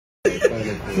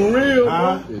For real,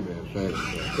 huh?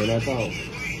 Can I talk?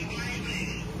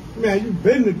 Man, you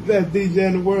been the best DJ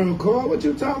in the world, Cole. What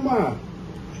you talking about?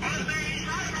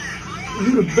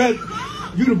 You the best.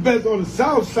 You the best on the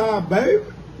south side, baby.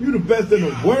 You the best in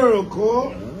the world,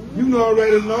 Cole. You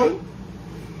already know.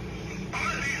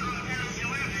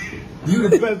 You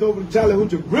the best over the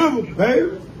Chattahoochee River,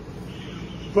 baby.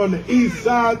 From the east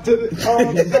side to the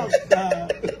south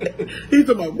side. He's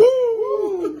talking about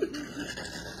woo!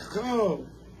 Cole.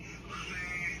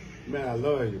 Man, I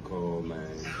love you, Cole,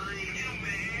 man.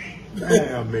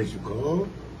 Man, I miss you, Cole.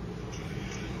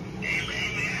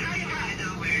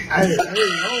 Hey,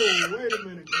 oh, wait a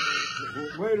minute, Cole.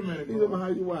 Wait a minute, Cole. He's talking about how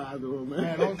you wild, though, man.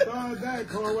 Man, don't start that,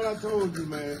 Cole, what I told you,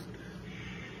 man.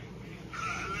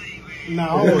 No, I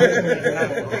don't want to hear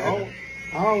that, Cole.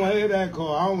 I don't want to hear that,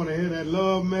 Cole. I don't want to hear that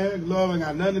love, man. Love ain't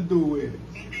got nothing to do with it.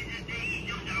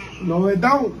 No, it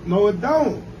don't. No, it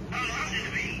don't.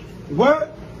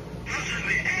 What?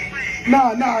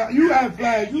 Nah, you ain't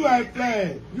flag. You ain't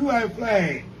flag. You ain't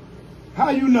flag. How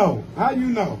you know? How you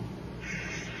know?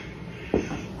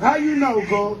 How you know,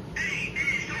 Cole?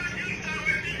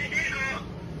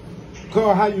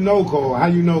 Cole, how you know, Cole? How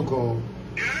you know, Cole?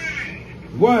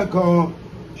 What, Cole?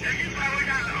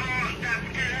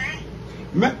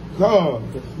 Cole,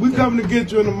 we coming to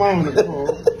get you in the morning,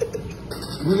 Cole.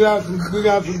 We got some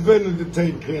business to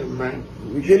take care of, man.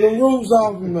 We getting the roofs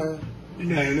off, man.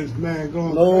 Man, this man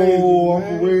going crazy, man.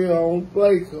 Uncle Will, I don't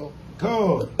play, Cole.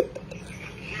 Cole.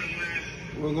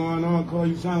 What's going on, Cole?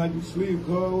 You sound like you sleep,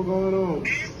 Cole. What's going on?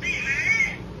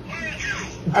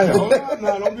 Hey, hold on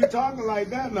now. Don't be talking like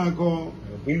that now, Cole.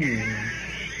 You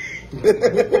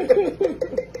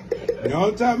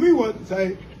don't tell me what to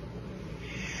say.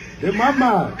 In my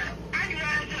mind.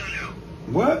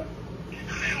 What?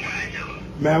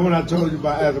 Man, when I told you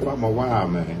about asking about my wife,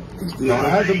 man. No,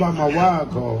 I asked about my wife,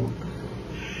 Cole.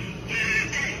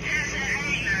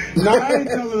 No, I ain't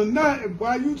telling her nothing.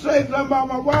 Why you say something about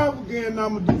my wife again,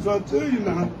 I'm going to do something to you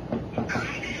now.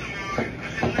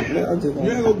 You ain't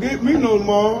going to get me no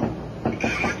more.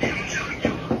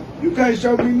 You can't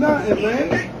show me nothing, man.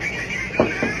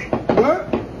 What?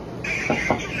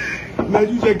 Man,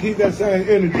 you just keep that same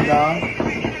energy, dog.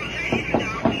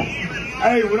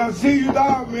 Hey, when I see you,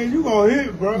 dog, man, you gonna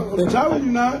hit, bro. I'm telling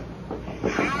you now.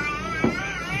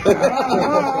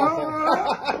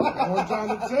 I'm trying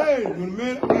to tell you. In a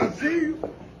minute, when I see you,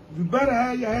 you better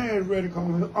have your hands ready.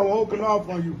 I'm hooking off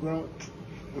on you, bro.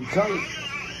 I'm telling you.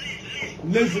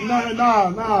 Listen, nah,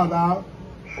 dog.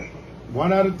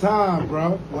 One at a time,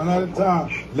 bro. One at a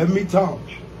time. Let me talk.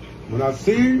 When I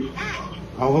see you,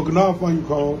 I'm hooking off on you,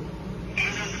 Cole.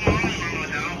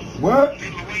 What?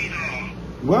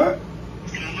 What?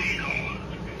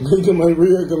 You my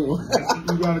real good one.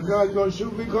 You got a gun? You gonna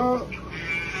shoot me, Cole?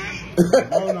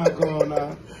 No, not Cole,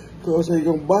 now. Cole say he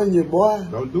gonna bang you, boy.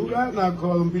 Don't do that now,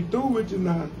 Cole. I'm be through with you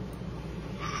now.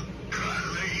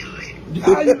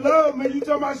 How you love me? You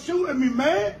talking about shooting me,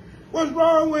 man? What's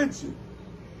wrong with you?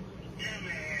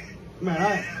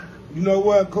 Man, you know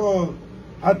what, Cole?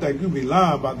 I think you be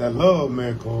lying about that love,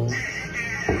 man, Cole.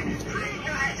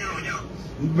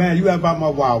 Man, you ask about my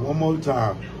wife one more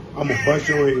time, I'm gonna bust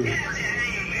your head.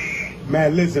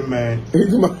 Man, listen, man.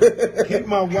 Keep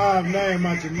my wife's name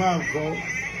out your mouth, Cole.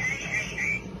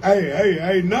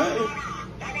 Hey, nothing.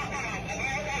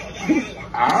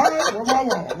 All right,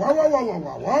 whoa.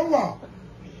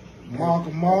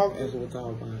 Mark. That's what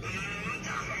tall pound.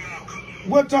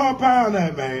 What tall pound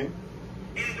that, man?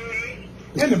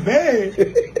 In the bed.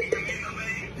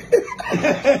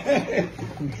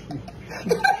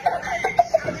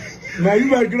 Man, you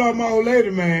better get off my old lady,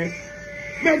 man.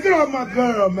 Man, get off my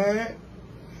girl, man.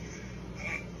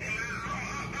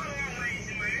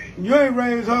 You ain't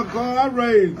raised her, Cole. I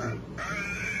raised her.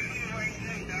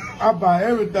 I buy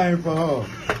everything for her.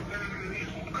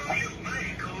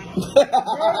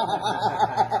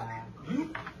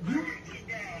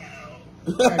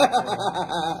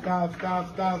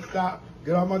 Stop.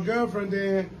 Get off my girlfriend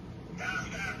then.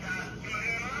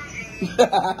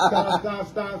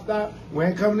 Stop. We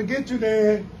ain't coming to get you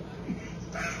then.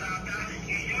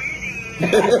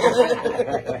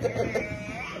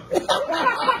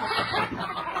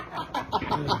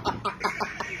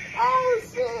 Oh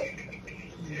shit.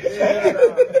 Yeah.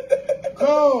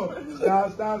 Cole.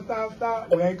 Stop.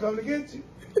 We ain't coming to get you.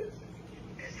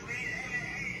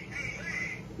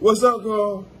 What's up,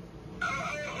 Cole?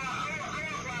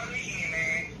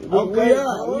 Okay,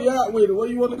 we out with it. Where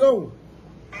you want to go?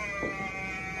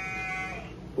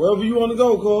 Wherever you want to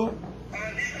go, Cole.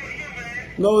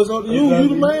 No, it's up to you. You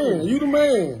the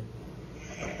man.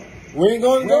 We ain't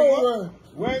going to go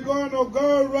We ain't going to no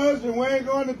Gold Rush and we ain't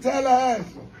going to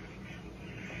Tallahassee.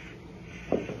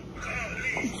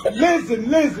 Listen,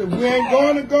 we ain't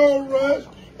going to Gold Rush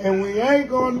and we ain't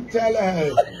going to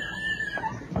Tallahassee.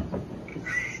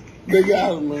 They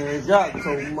got him, man. Got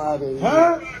somebody.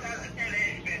 Huh?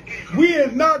 We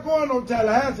is not going to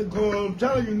Tallahassee, cuz I'm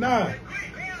telling you now.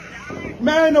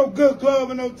 Man, ain't no good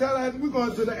club in no Tallahassee. We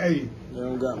going to the A. They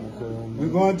don't got me, cuz. We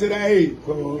going to the A,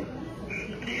 cuz.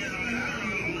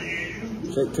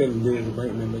 Tell him Daisy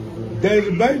Bank been looking for you.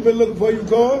 Daisy Bank been looking for you,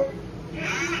 cuz.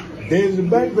 Daisy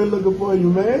Bank been looking for you,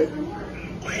 man.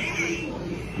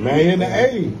 Man, in the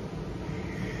A.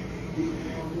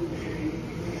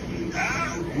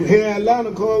 We here in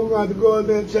Atlanta, cuz. We're going to have to go in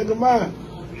there and check him out.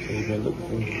 He been looking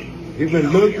for you. He been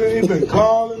looking, he been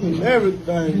calling and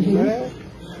everything, man.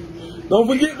 Don't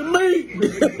forget to meet.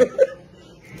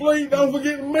 Please don't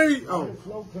forget to meet. Oh,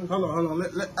 hold on.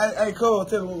 Hey, Cole,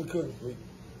 tell him what we cooking, please.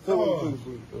 Tell him what we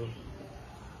cooking, please.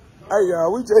 Hey,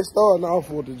 y'all, we just starting off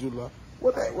 4th of July.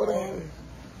 What the hell?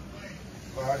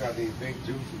 Oh, I got these big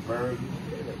juicy burgers.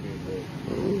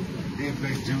 These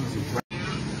big juicy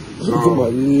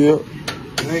burgers.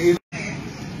 Yeah.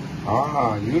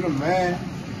 Ah, you the man.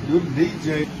 You the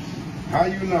DJ. How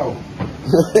you know?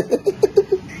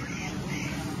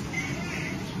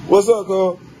 What's up,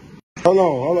 Cole? Hold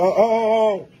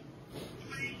on.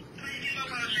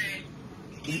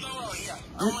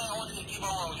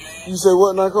 You say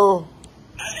what now, Cole?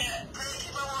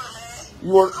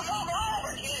 You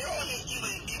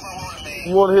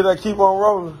want to hear that keep on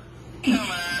rolling?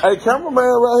 Hey, cameraman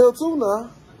right here too now.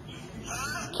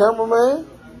 Cameraman?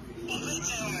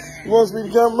 You want to speak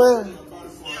to cameraman?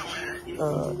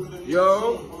 Yo.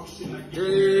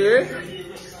 Yeah.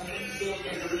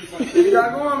 What you got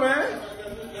going, man?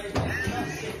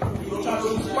 I'm trying to go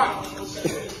to the spot.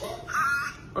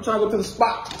 I'm trying to go to the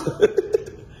spot.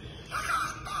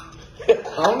 I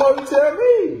don't know, you tell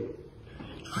me.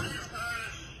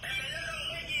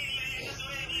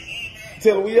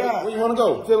 Tell her we out. Where you want to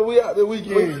go? Tell her we out this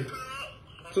weekend.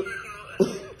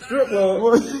 Strip club.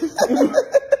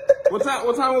 What time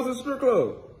was the strip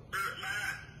club?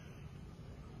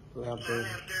 Okay.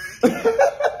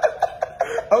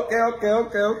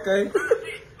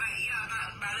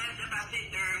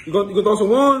 You gonna throw some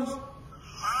ones?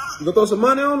 You gonna throw some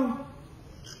money on them?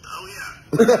 Oh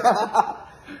yeah.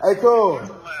 Hey,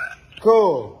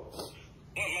 Cole.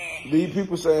 These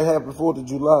people say happy 4th of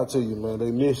July to you, man.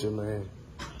 They miss you, man.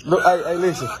 Look, hey,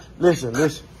 listen. I'm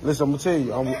gonna tell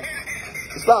you.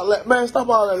 Stop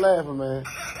all that laughing, man.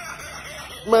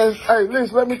 Man, hey,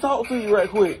 listen, let me talk to you right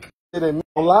quick. It ain't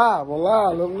on live,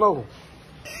 let them know.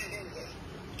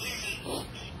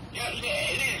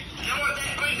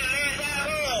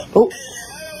 Oh.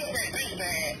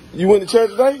 You went to church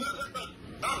today?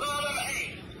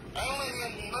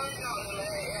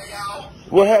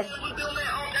 What happened?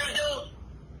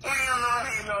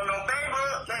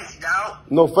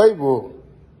 No Facebook?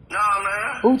 No,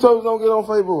 man. Who told you don't get on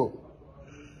Facebook?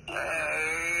 Come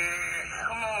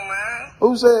on, man.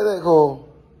 Who said that, Cole?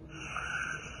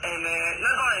 Hey, man.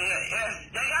 They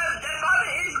follow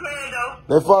Instagram, though.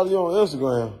 They follow you on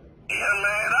Instagram. Yeah,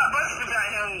 man. I busted got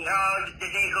him the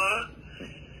day going.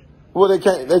 Well, they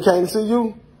can't see you?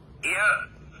 Yeah.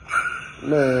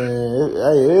 Man,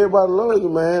 hey, everybody love you,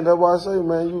 man. That's why I say,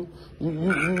 man,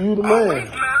 you the man.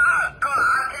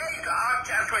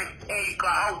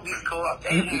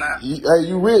 Hey,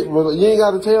 you rich, but you ain't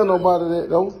got to tell nobody that,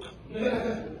 though.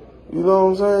 You know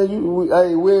what I'm saying? We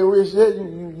ain't rich yet.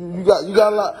 You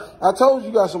got a lot. I told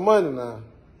you got some money now.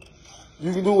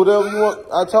 You can do whatever you want.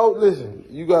 Listen,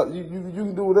 you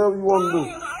can do whatever you want to do.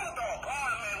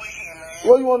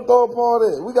 Where you want to throw a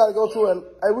party at? We got to go to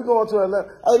Hey, we going to Atlanta.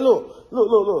 Hey, look.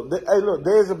 Hey, look,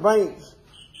 there's a Banks.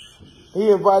 He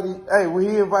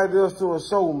invited us to a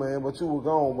show, man, but you were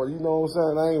gone. But you know what I'm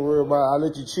saying? I ain't worried about it. I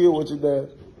let you chill with your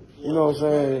dad. You know what I'm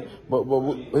saying? But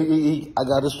I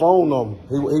got his phone number.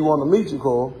 He want to meet you,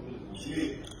 Cole.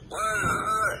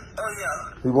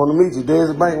 He want to meet you. There's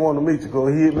a Bank want to meet you, Cole.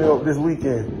 He hit me up this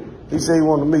weekend. He said he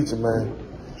want to meet you, man.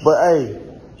 But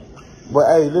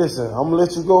hey, listen, I'm gonna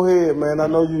let you go ahead, man. I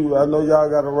know y'all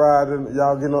got to ride and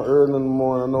y'all getting up early in the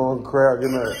morning. I know I'm crowd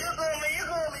getting up.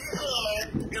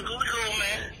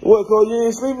 What, Cole, you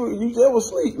ain't sleeping? You just was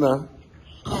asleep now.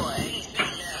 Oh, I ain't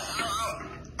sleeping now.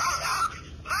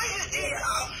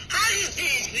 How you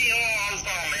still see on the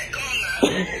phone, man? Come on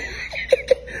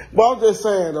now. But I'm just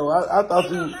saying, though, I thought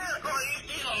you...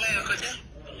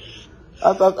 I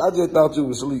just thought you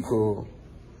was asleep, Cole.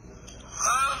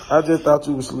 Huh? I just thought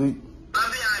you was asleep.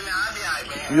 I'll be alright,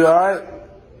 man. You alright?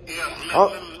 Yeah,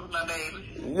 my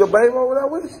baby. Your baby over there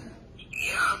with you?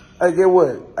 Yeah. Hey, get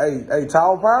what? Hey,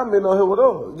 Tall Pine been on here with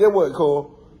us. Get what,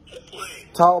 Cole?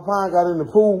 Tall Pine got in the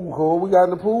pool, Cole. We got in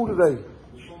the pool today.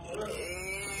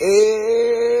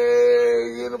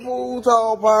 Hey, in the pool,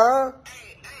 Tall Pine.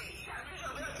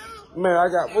 Man, I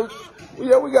got,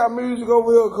 yeah, we got music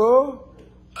over here, Cole.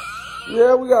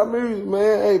 Yeah, we got music,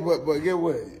 man. Hey, but get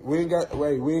what? We ain't got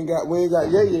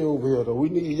Yay over here though. We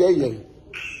need Yay.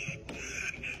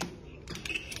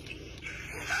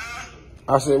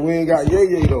 I said we ain't got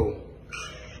Yay though.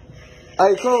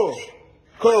 Hey, Cole.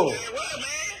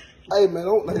 Hey, man,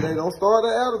 don't start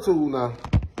that attitude now.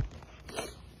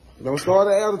 Don't start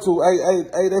that attitude.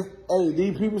 Hey,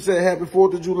 these people said Happy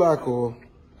 4th of July, Cole.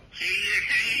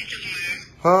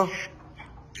 Huh?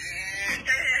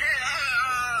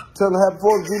 Tell them Happy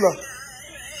 4th of July.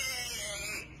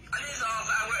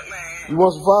 You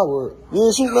want some fireworks? You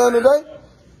ain't shoot none today?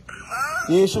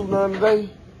 You ain't shoot none today?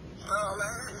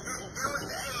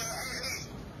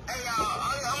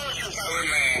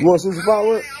 You want to shoot some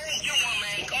fireworks?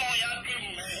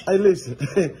 Hey, listen.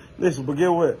 Listen, but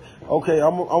get what? Okay,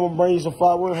 I'm going to bring you some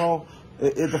fireworks home.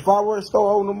 If the fireworks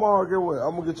store open tomorrow, get what?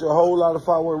 I'm going to get you a whole lot of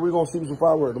fireworks. We're going to shoot some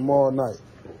fireworks tomorrow night.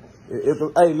 If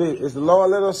the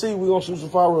Lord let us see, we're going to shoot some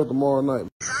fireworks tomorrow night.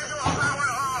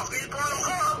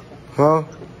 Huh?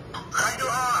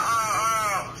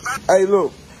 Hey,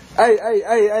 look. Hey,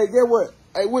 get what?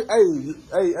 Hey,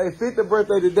 50th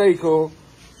birthday today, Cole.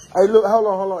 Hey, look, hold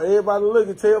on. Everybody look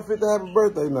and tell 50 happy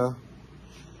birthday now.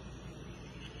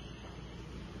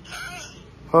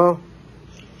 Huh?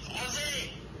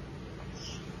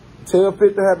 Tell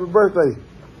 50 happy birthday.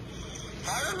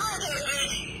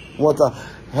 One time.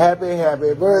 Happy birthday.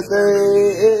 Happy birthday.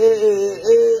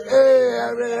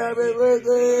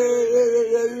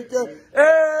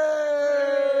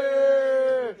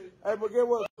 Hey, but get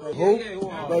what?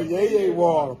 The Yay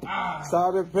water.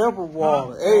 Salt and pepper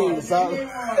water. Hey, salt.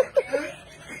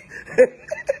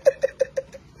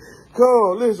 Come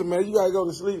on, listen, man. You gotta go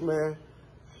to sleep, man.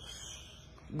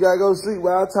 You gotta go to sleep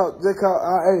while I talk. Just call.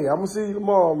 Hey, I'm gonna see you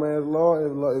tomorrow, man.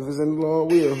 Lord, if it's in the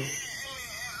Lord will.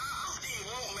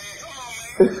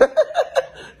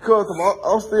 Cause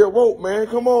I'm still woke, man.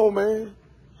 Come on, man.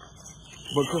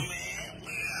 But come.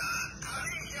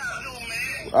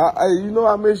 Hey, you know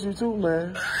I miss you too,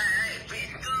 man.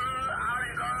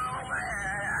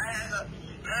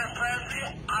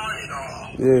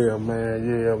 Yeah, man.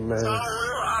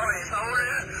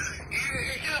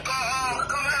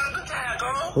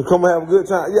 Well, come and have a good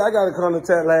time. Yeah, I gotta come to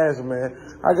Tallahassee, man.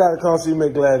 I gotta come see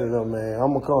McGladys, though, man.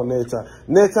 I'm gonna come next time.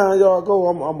 Next time y'all go,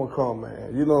 I'm gonna come,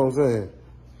 man. You know what I'm saying?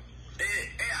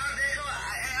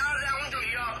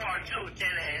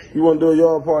 You wanna do a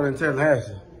yard party in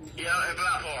Tallahassee? Yeah, in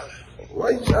Blackmore.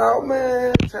 Wait, y'all,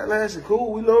 man. Tallahassee,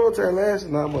 cool. We love Tallahassee,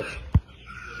 not much.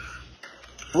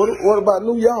 What about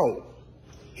New York?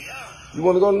 Yeah. You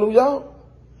wanna go to New York?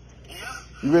 Yeah.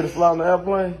 You ready to fly on the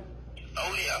airplane?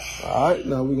 Oh, yeah. All right,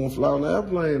 now we're going to fly on the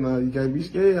airplane now. You can't be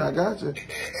scared. I got you.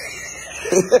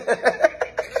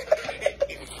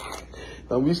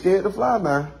 Don't be scared to fly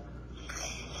now.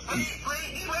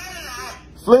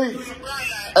 Fleet.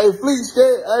 Hey, Fleet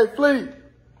scared. Hey, Fleet.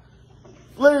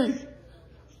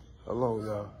 Hello,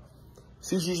 y'all.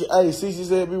 CeCe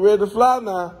said be ready to fly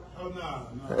now. Oh,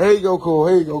 no. Here you go, Cole.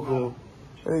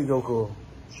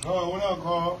 Oh, what up,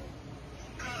 Carl?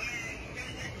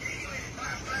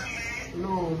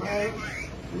 No, man.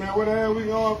 Man, where the hell we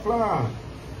gonna fly?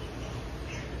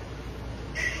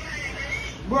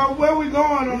 Bro, where we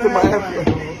going on that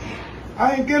plane?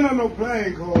 I ain't getting on no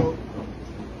plane, Cole.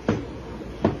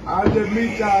 I'll just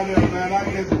meet y'all there, man. I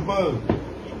get the buzz.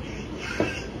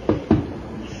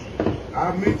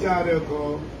 I'll meet y'all there,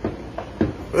 Cole.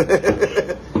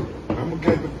 I'm gonna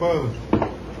get the buzz.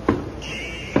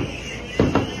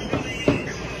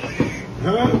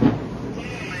 Huh?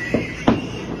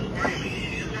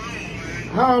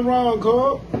 How I'm wrong,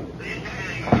 Cole?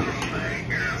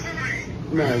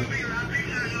 Man,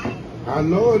 I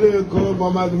know it is, Cole, but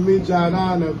I'm about to meet y'all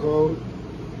down there, Cole.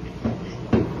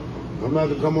 I'm about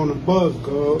to come on the bus,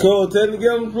 Cole. Cole, tell him to get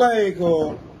on the plane,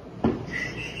 Cole.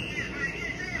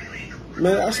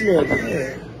 Man, I smell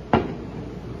bad.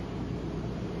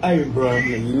 Hey, bro,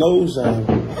 man, you know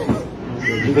something.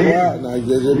 Be quiet now.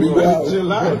 Just be quiet.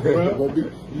 Chill out, bro.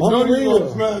 You know you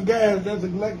gonna smell gas. That's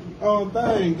an electric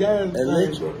thing. Gas.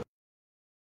 Electric.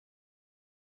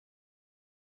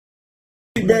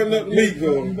 Fleet burning up the meat,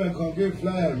 Cole. You better come get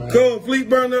flying, man. Cole, Fleet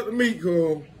burning up the meat,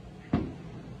 Cole.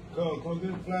 Come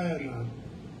get flying now.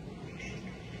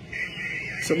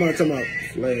 Somebody tell me,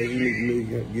 Flash, you need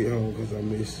to get home because I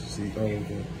miss see home.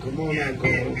 Come on now,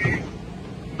 Cole.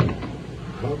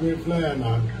 Come get flying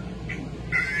now.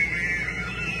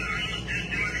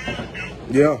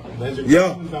 Yeah.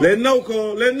 Yeah. Let know,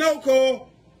 Cole. Let know, Cole.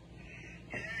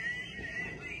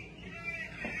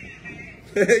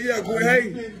 Yeah, quit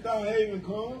hating.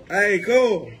 Hey,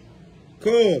 Cole.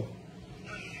 Cole.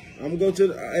 I'm gonna go to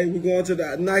the, hey, we going to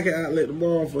the Nike outlet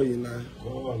tomorrow for you now.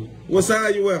 What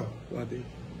size you wear?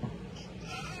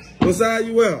 What size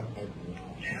you wear?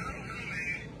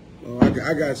 Oh, I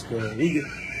got you, Cole. He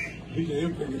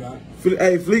can pick it out.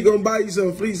 Hey, Fleet gonna buy you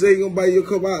something. Fleet say he gonna buy you a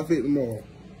couple outfit tomorrow.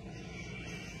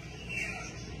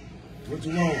 What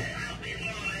you want?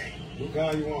 What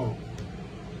kind you want?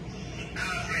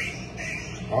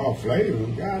 Oh, flavor.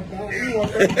 God damn, you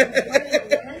want that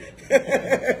flavor, man?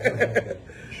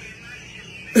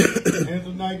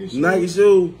 Nike shoes. Nike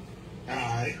shoes.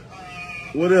 Alright.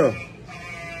 What else?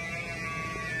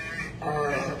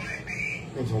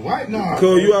 It's a white now.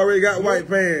 Cole, you already got white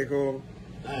pants, Cole.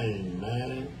 Hey,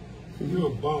 man. You a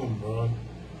bum, bro.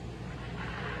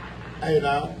 Hey,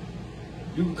 now.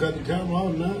 You can cut the camera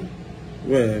off now.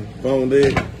 Man, phone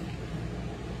dead.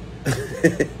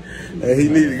 Hey, he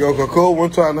need to go, because Cole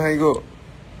wasn't trying to hang up.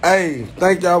 Hey,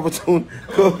 thank y'all for tuning.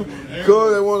 Cole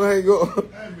didn't want to hang up.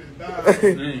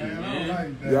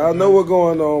 Hey, y'all know what's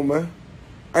going on, man.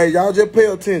 Hey, y'all just pay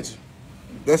attention.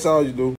 That's all you do.